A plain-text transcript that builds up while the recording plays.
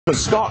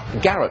Scott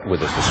Garrett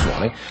with us this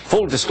morning.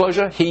 Full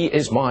disclosure, he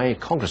is my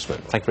congressman.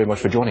 Thank you very much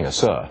for joining us,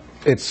 sir.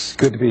 It's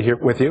good to be here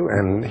with you,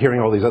 and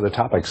hearing all these other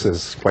topics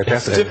is quite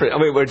fascinating. It's different. I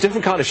mean, we're a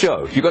different kind of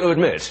show, you've got to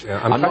admit.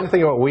 Yeah, I'm trying to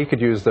think about what we could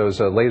use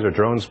those laser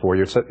drones for.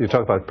 You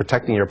talk about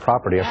protecting your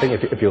property. I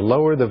think if you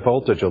lower the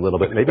voltage a little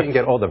bit, maybe you can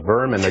get all the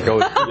vermin that go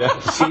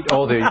eat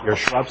all your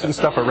shrubs and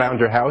stuff around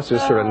your house,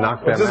 just sort of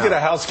knock them out. Just get a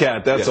house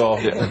cat, that's all.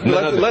 Yeah.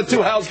 Let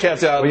two house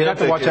cats out. Well, you have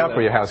to watch out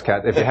for your house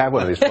cat if you have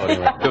one of these floating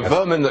around. The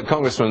vermin that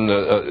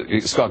Congressman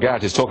Scott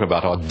Garrett is talking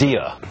about are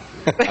deer.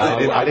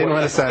 I didn't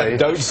want to say.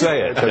 Don't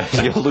say it.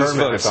 You'll lose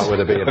vermin, I thought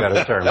would be a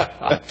better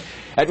term.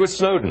 Edward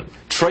Snowden,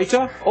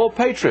 traitor or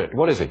patriot?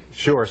 What is he?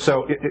 Sure.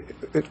 So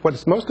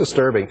what's most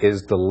disturbing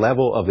is the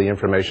level of the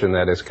information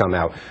that has come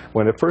out.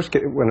 When it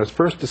was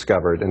first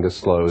discovered and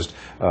disclosed,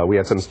 we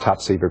had some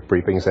top secret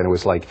briefings, and it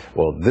was like,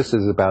 well, this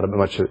is about how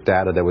much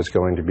data that was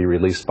going to be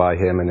released by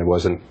him, and it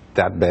wasn't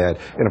that bad.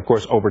 And of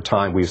course, over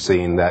time, we've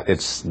seen that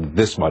it's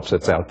this much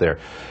that's out there.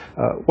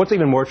 What's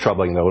even more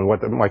troubling, though, and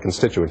what my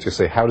constituents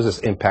say, how does this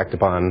impact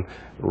upon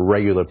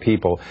regular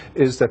people,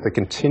 is that the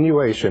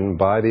continuation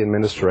by the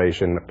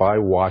administration, by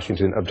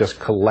Washington, of just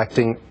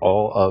collecting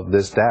all of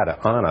this data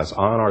on us,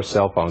 on our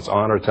cell phones,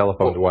 on our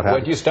telephones, what have you.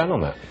 Where do you stand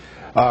on that?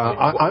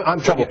 I'm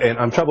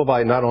troubled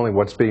by not only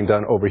what's being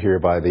done over here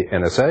by the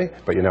NSA,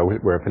 but you're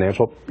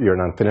a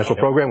non-financial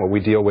program where we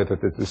deal with the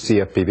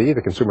CFPB,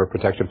 the Consumer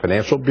Protection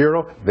Financial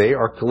Bureau. They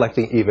are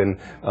collecting even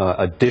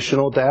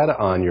additional data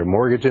on your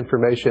mortgage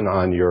information,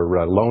 on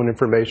your loan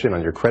information,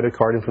 on your credit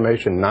card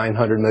information.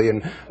 900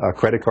 million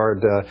credit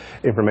card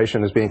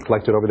information is being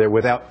collected over there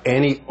without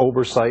any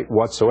oversight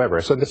whatsoever.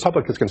 So the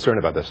public is concerned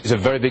about this. It's a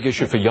very big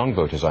issue for young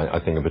voters, I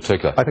think, in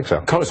particular. I think so.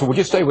 Congressman, would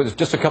you stay with us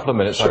just a couple of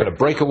minutes? Sure. I'm going to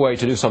break away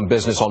to do some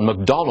business on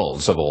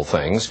McDonald's, of all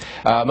things.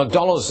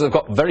 McDonald's have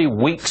got very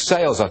weak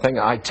sales, I think.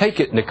 I take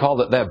it, Nicole,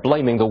 that they're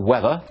blaming the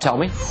weather. Tell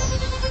me.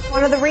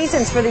 One of the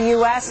reasons for the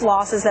U.S.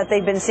 losses that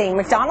they've been seeing,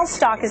 McDonald's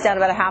stock is down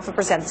about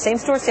 0.5%.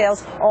 Same-store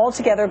sales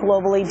altogether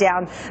globally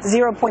down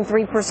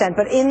 0.3%.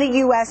 But in the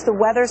U.S., the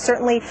weather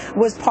certainly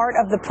was part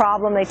of the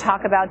problem. They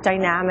talk about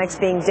dynamics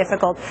being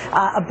difficult.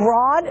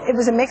 Abroad, it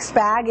was a mixed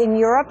bag. In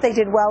Europe, they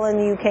did well in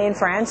the U.K. and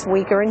France,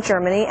 weaker in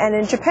Germany, and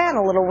in Japan,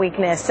 a little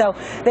weakness. So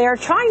they are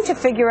trying to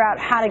figure out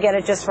how to get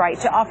it just right,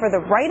 to offer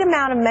the right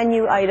amount of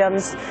menu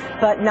items,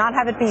 but not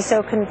have it be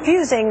so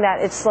confusing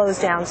that it slows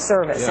down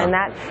service. Yeah. And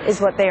that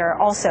is what they are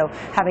also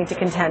having to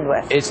contend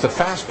with. It's the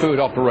fast food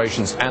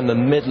operations and the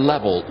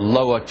mid-level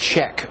lower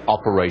check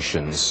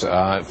operations.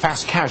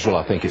 Fast casual,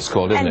 I think it's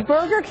called, isn't it? And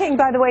Burger King,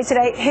 by the way,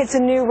 today hits a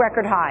new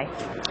record high.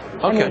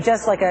 Okay. I mean,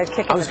 just like a kick in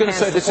the pants. I was going to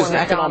say this is an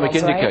economic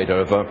indicator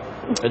of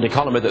an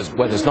economy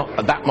where there's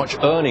not that much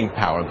earning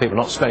power and people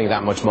are not spending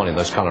that much money in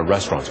those kind of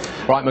restaurants.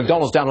 All right,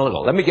 McDonald's down a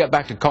little. Let me get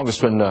back to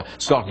Congressman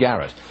Scott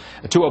Garrett.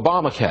 To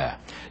Obamacare.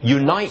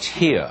 Unite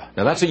Here.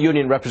 Now, that's a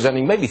union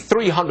representing maybe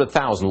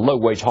 300,000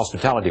 low-wage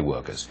hospitality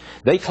workers.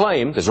 They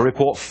claim, there's a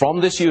report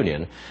from this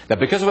union, that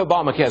because of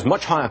Obamacare's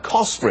much higher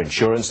costs for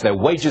insurance, their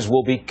wages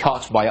will be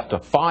cut by up to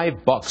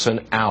 $5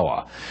 an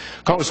hour.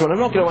 Congressman, I'm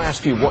not going to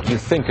ask you what you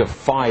think of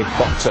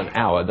 $5 an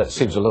hour. That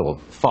seems a little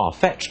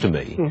far-fetched to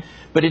me.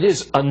 But it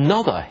is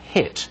another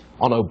hit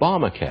on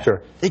Obamacare.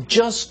 Sure. They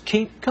just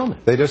keep coming.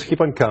 They just keep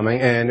on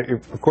coming, and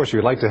of course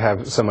you'd like to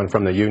have someone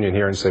from the union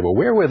here and say, well,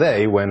 where were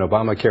they when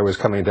Obamacare was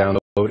coming down the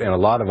road? And a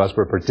lot of us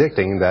were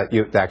predicting that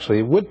it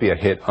actually would be a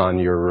hit on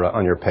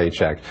your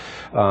paycheck.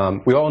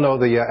 We all know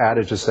the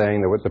adage is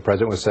saying that what the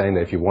president was saying,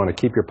 that if you want to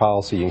keep your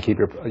policy, you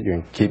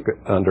can keep it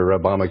under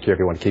Obamacare. If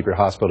you want to keep your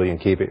hospital, you can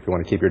keep it. If you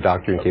want to keep your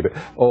doctor, you can keep it.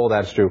 All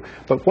that's true.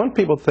 But one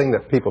thing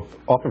that people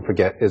often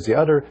forget is the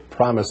other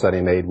promise that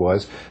he made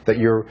was that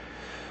your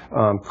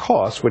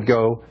costs would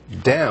go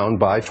down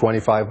by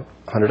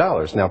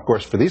 $2,500. Now, of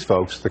course, for these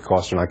folks, the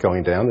costs are not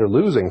going down. They're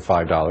losing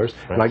 $5. Right.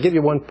 And I'll give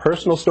you one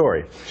personal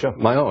story, sure,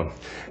 my own,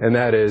 and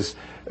that is,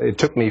 it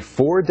took me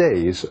 4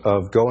 days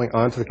of going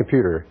onto the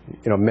computer.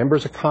 You know,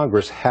 members of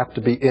Congress have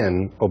to be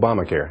in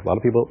Obamacare. A lot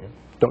of people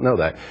don't know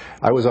that.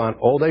 I was on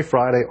all day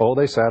Friday, all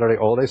day Saturday,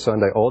 all day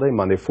Sunday, all day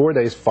Monday, 4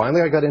 days.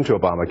 Finally, I got into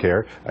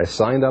Obamacare. I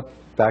signed up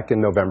back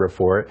in November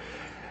for it.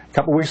 A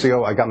couple weeks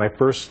ago, I got my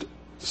first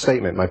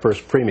statement, my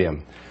first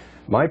premium.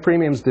 My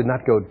premiums did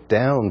not go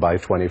down by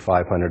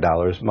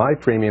 $2,500. My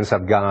premiums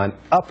have gone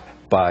up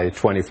by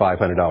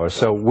 $2,500.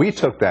 So we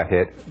took that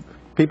hit.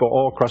 People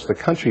all across the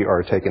country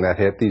are taking that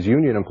hit. These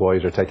union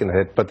employees are taking the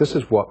hit. But this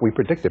is what we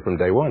predicted from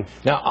day one.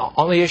 Now,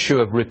 on the issue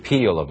of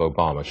repeal of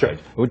Obamacare, sure,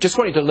 we just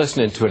want you to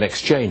listen into an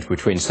exchange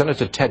between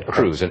Senator Ted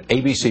Cruz and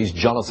ABC's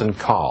Jonathan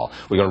Karl.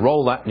 We're going to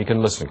roll that, and you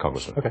can listen,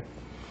 Congressman. Okay.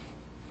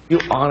 You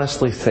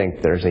honestly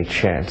think there's a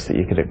chance that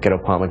you could get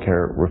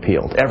Obamacare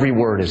repealed? Every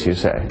word, as you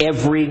say.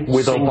 Every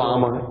with single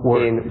Obama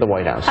word in the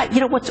White House. You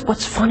know,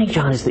 what's funny,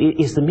 John, is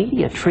the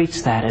media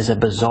treats that as a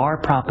bizarre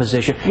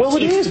proposition. Well,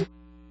 it is.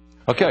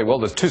 Okay, well,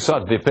 there's two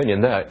sides of the opinion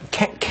there.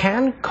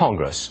 Can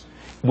Congress,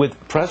 with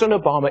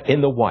President Obama in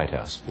the White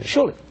House,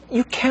 surely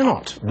You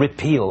cannot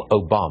repeal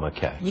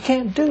Obamacare. You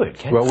can't do it,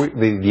 can you? Well,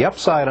 the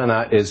upside on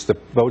that is the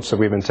votes that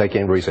we've been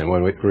taking recently.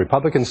 When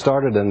Republicans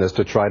started in this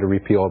to try to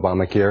repeal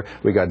Obamacare,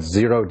 we got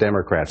 0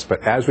 Democrats.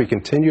 But as we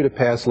continue to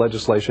pass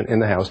legislation in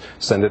the House,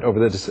 send it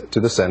over to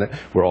the Senate,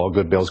 where all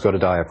good bills go to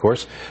die, of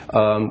course,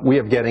 we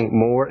are getting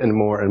more and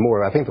more and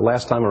more. I think the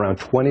last time around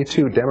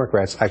 22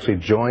 Democrats actually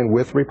joined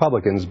with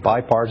Republicans,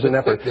 bipartisan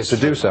effort to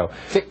do so.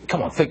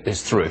 Come on, think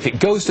this through. If it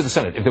goes to the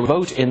Senate, if the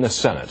vote in the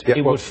Senate,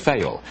 it would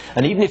fail.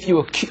 And even if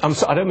you I'm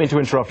sorry, I don't mean to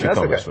interrupt you,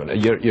 Congressman. Okay.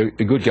 You're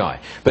a good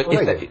guy. But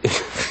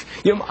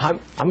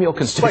I'm your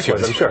constituent.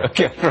 Likewise, I'm sure.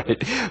 Okay,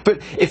 right. But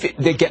if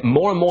they get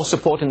more and more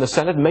support in the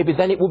Senate, maybe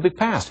then it will be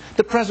passed.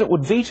 The President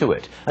would veto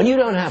it. And you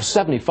don't have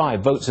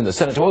 75 votes in the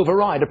Senate to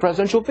override a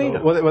presidential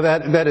veto. Well,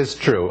 that is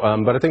true.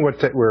 But I think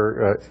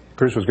where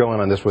Cruz was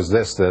going on this was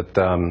this, that...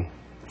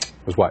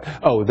 was what?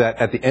 Oh, that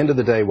at the end of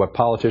the day, what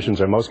politicians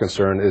are most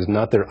concerned is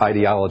not their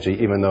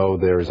ideology, even though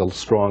there is a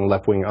strong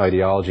left-wing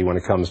ideology when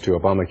it comes to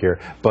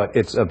Obamacare, but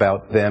it's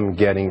about them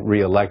getting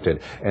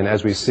reelected. And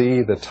as we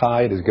see, the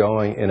tide is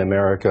going in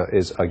America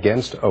is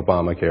against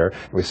Obamacare.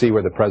 We see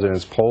where the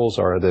president's polls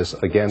are this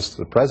against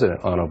the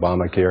president on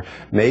Obamacare.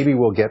 Maybe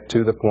we'll get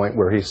to the point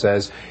where he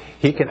says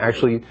he can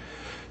actually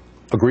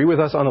agree with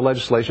us on the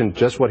legislation,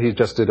 just what he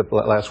just did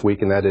last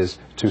week, and that is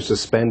to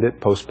suspend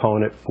it,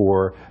 postpone it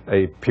for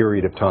a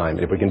period of time.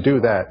 If we can do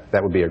that,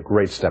 that would be a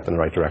great step in the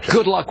right direction.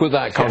 Good luck with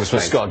that,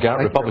 Congressman Scott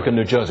Garrett, Republican,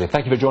 New Jersey.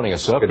 Thank you for joining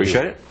us, sir.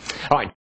 Appreciate it. All right.